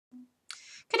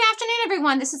Good afternoon,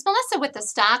 everyone. This is Melissa with the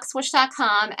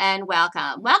Swoosh.com, and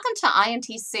welcome. Welcome to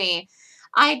Intc.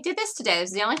 I did this today. This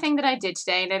is the only thing that I did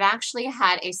today, and it actually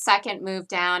had a second move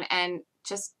down and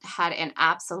just had an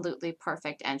absolutely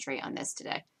perfect entry on this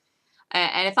today.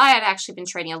 And if I had actually been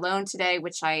trading alone today,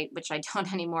 which I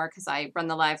don't anymore because I run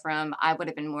the live room, I would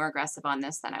have been more aggressive on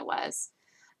this than I was.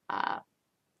 Uh,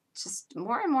 just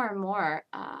more and more and more.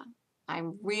 I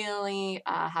really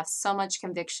have so much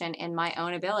conviction in my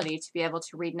own ability to be able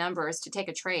to read numbers to take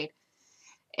a trade.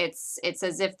 It's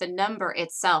as if the number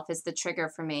itself is the trigger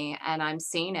for me, and I'm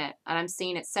seeing it, and I'm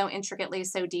seeing it so intricately,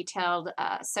 so detailed,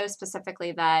 so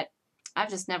specifically that I've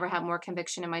just never had more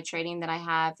conviction in my trading than I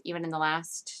have even in the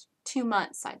last 2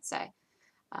 months, I'd say.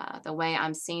 The way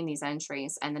I'm seeing these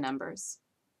entries and the numbers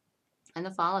and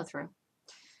the follow through.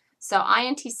 So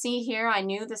INTC here, I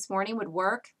knew this morning would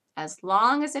work as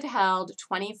long as it held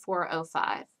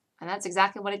 24.05. And that's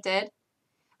exactly what it did.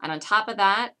 And on top of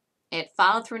that, it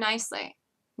followed through nicely.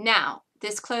 Now,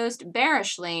 this closed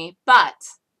bearishly, but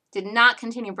did not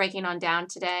continue breaking on down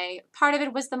today. Part of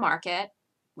it was the market,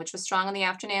 which was strong in the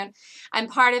afternoon. And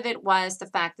part of it was the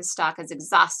fact the stock is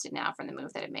exhausted now from the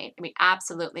move that it made. I mean,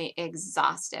 absolutely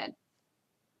exhausted.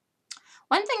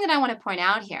 One thing that I want to point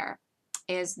out here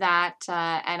is that,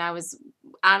 and I was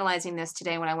analyzing this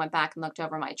today when I went back and looked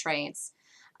over my trades.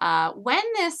 When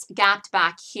this gapped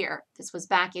back here, this was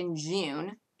back in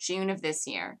June of this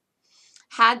year,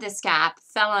 had this gap,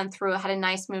 fell on through, had a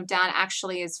nice move down,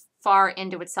 actually as far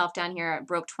into itself down here, it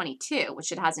broke 22,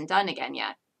 which it hasn't done again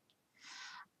yet.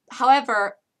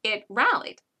 However, it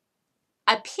rallied,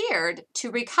 appeared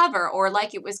to recover or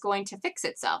like it was going to fix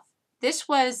itself. This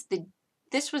was the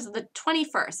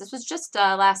 21st. This was just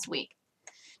last week.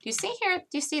 Do you see here?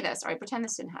 Do you see this? All right, pretend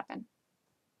this didn't happen.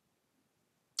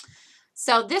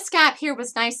 So this gap here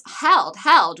was nice, held,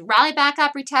 rally back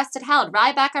up, retested, held,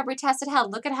 rally back up, retested,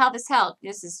 held. Look at how this held.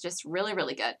 This is just really,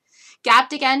 really good.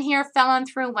 Gapped again here, fell on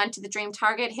through, went to the dream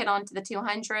target, hit onto the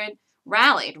 200,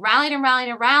 rallied, rallied and rallied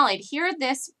and rallied. Here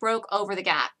this broke over the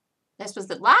gap. This was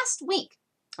the last week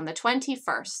on the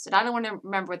 21st. And I don't want to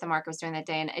remember what the market was doing that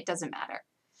day, and it doesn't matter.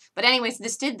 But anyways,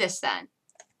 this did this then.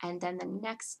 And then the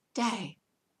next day.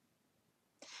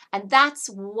 And that's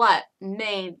what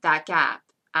made that gap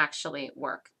actually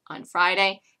work on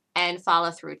Friday and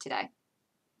follow through today.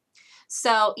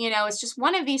 So, you know, it's just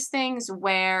one of these things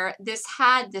where this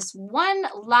had this one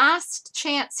last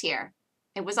chance here.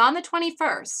 It was on the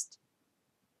 21st.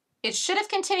 It should have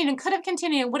continued and could have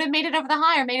continued and would have made it over the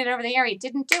high or made it over the area. It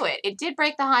didn't do it. It did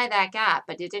break the high of that gap,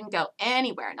 but it didn't go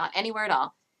anywhere, not anywhere at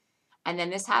all. And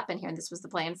then this happened here, and this was the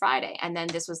play on Friday, and then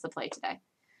this was the play today.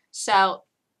 So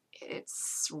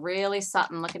it's really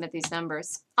something looking at these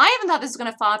numbers. I even thought this was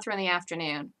going to fall through in the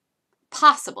afternoon,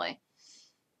 possibly.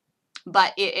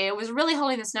 But it was really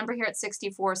holding this number here at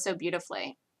 64 so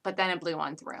beautifully, but then it blew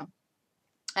on through.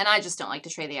 And I just don't like to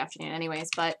trade the afternoon anyways,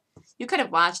 but you could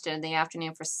have watched it in the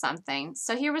afternoon for something.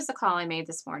 So here was the call I made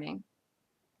this morning.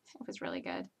 It was really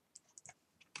good.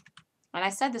 And I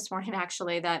said this morning,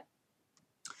 actually, that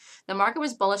the market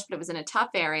was bullish, but it was in a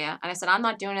tough area. And I said, I'm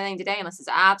not doing anything today unless it's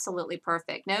absolutely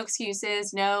perfect. No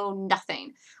excuses, no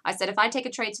nothing. I said, if I take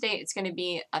a trade today, it's going to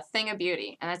be a thing of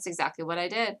beauty. And that's exactly what I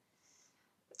did.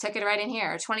 Took it right in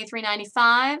here.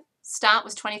 23.95. Stop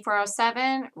was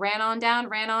 24.07. Ran on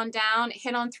down,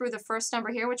 hit on through the first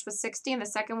number here, which was 60, and the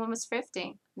second one was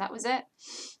 50. That was it.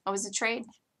 That was the trade.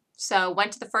 So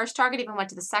went to the first target, even went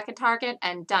to the second target,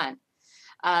 and done.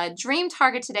 Dream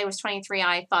target today was 23.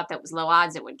 I thought that was low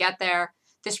odds it would get there.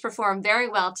 This performed very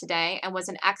well today and was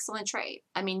an excellent trade.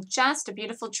 I mean, just a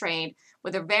beautiful trade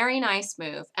with a very nice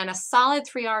move and a solid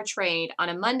 3-hour trade on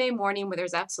a Monday morning where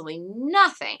there's absolutely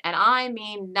nothing, and I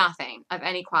mean nothing, of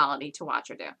any quality to watch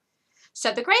or do.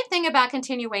 So the great thing about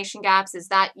continuation gaps is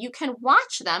that you can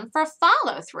watch them for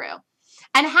follow through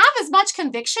and have as much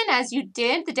conviction as you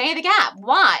did the day of the gap.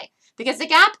 Why? Because the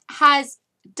gap has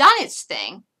done its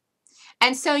thing.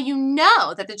 And so you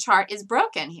know that the chart is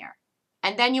broken here.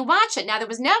 And then you watch it. Now, there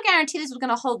was no guarantee this was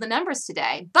going to hold the numbers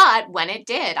today. But when it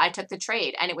did, I took the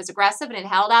trade. And it was aggressive, and it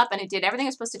held up, and it did everything it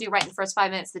was supposed to do right in the first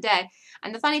 5 minutes of the day.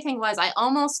 And the funny thing was, I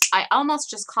almost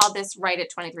just called this right at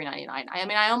 23.99. I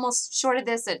mean, I almost shorted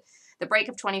this at the break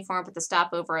of 24 and put the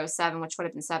stop over 07, which would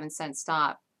have been 7-cent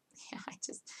stop. Yeah, I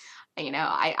just, you know,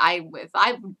 if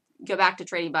I go back to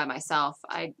trading by myself,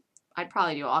 I'd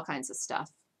probably do all kinds of stuff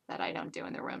that I don't do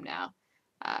in the room now.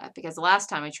 Because the last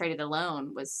time I traded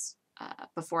alone was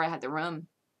before I had the room.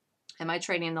 And my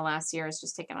trading in the last year has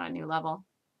just taken on a new level.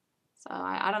 So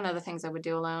I don't know the things I would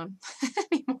do alone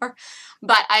anymore.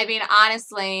 But I mean,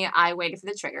 honestly, I waited for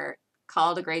the trigger,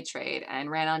 called a great trade, and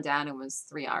ran on down and was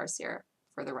 3 hours here.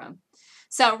 for the room.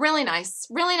 So really nice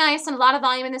and a lot of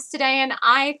volume in this today. And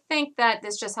I think that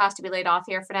this just has to be laid off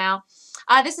here for now.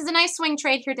 This is a nice swing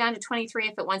trade here down to 23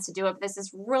 if it wants to do it. But this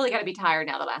is really going to be tired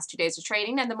now the last 2 days of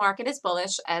trading. And the market is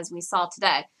bullish as we saw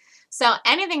today. So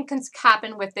anything can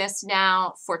happen with this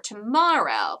now for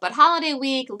tomorrow. But holiday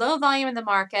week, low volume in the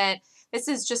market. This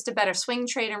is just a better swing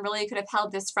trade and really could have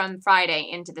held this from Friday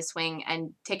into the swing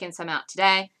and taken some out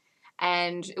today.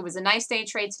 And it was a nice day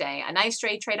trade today, a nice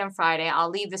day trade on Friday. I'll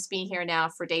leave this be here now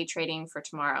for day trading for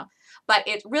tomorrow. But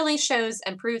it really shows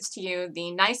and proves to you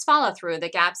the nice follow through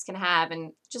that gaps can have,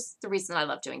 and just the reason I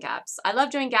love doing gaps. I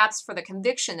love doing gaps for the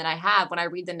conviction that I have when I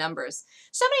read the numbers.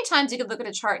 So many times you could look at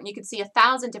a chart and you could see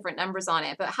 1,000 different numbers on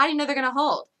it, but how do you know they're going to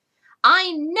hold?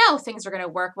 I know things are going to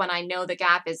work when I know the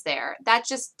gap is there. That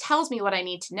just tells me what I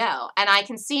need to know. And I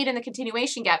can see it in the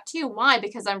continuation gap too. Why?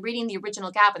 Because I'm reading the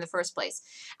original gap in the first place.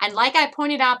 And like I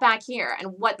pointed out back here,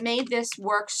 and what made this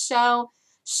work so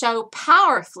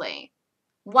powerfully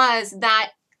was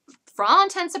that for all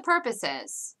intents and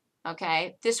purposes,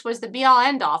 okay, this was the be-all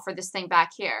end-all for this thing back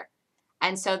here.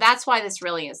 And so that's why this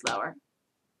really is lower.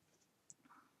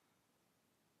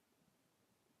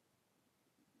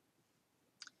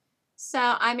 So,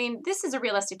 I mean, this is a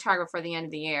realistic target for the end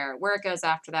of the year. Where it goes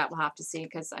after that, we'll have to see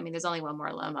because, I mean, there's only one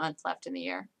more low month left in the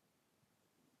year.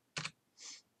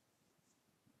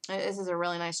 This is a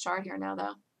really nice chart here now,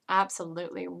 though.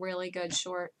 Absolutely. Really good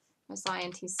short. This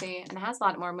INTC. And it has a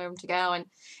lot more room to go. And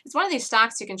it's one of these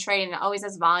stocks you can trade and it always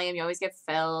has volume. You always get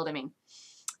filled. I mean,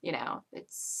 you know,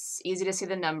 it's easy to see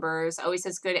the numbers. Always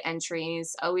has good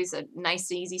entries. Always a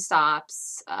nice, easy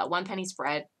stops. 1 penny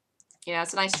spread. You know,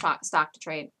 it's a nice stock to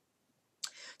trade.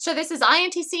 So this is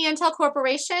INTC Intel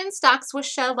Corporation, Stock Swoosh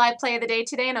Show live play of the day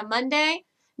today on a Monday.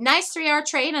 Nice 3-hour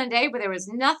trade on a day where there was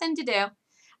nothing to do.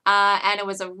 And it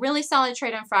was a really solid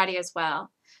trade on Friday as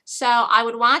well. So I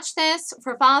would watch this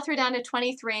for follow through down to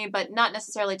 23, but not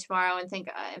necessarily tomorrow. And think,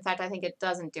 in fact, I think it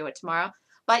doesn't do it tomorrow.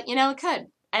 But, you know, it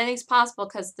could. Anything's possible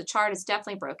because the chart is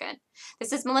definitely broken.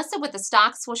 This is Melissa with the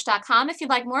StockSwoosh.com. If you'd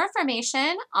like more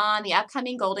information on the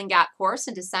upcoming Golden Gap course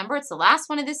in December, it's the last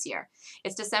one of this year.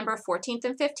 It's December 14th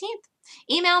and 15th.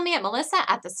 Email me at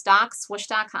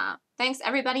melissa@thestockswoosh.com. Thanks,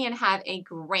 everybody, and have a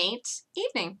great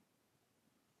evening.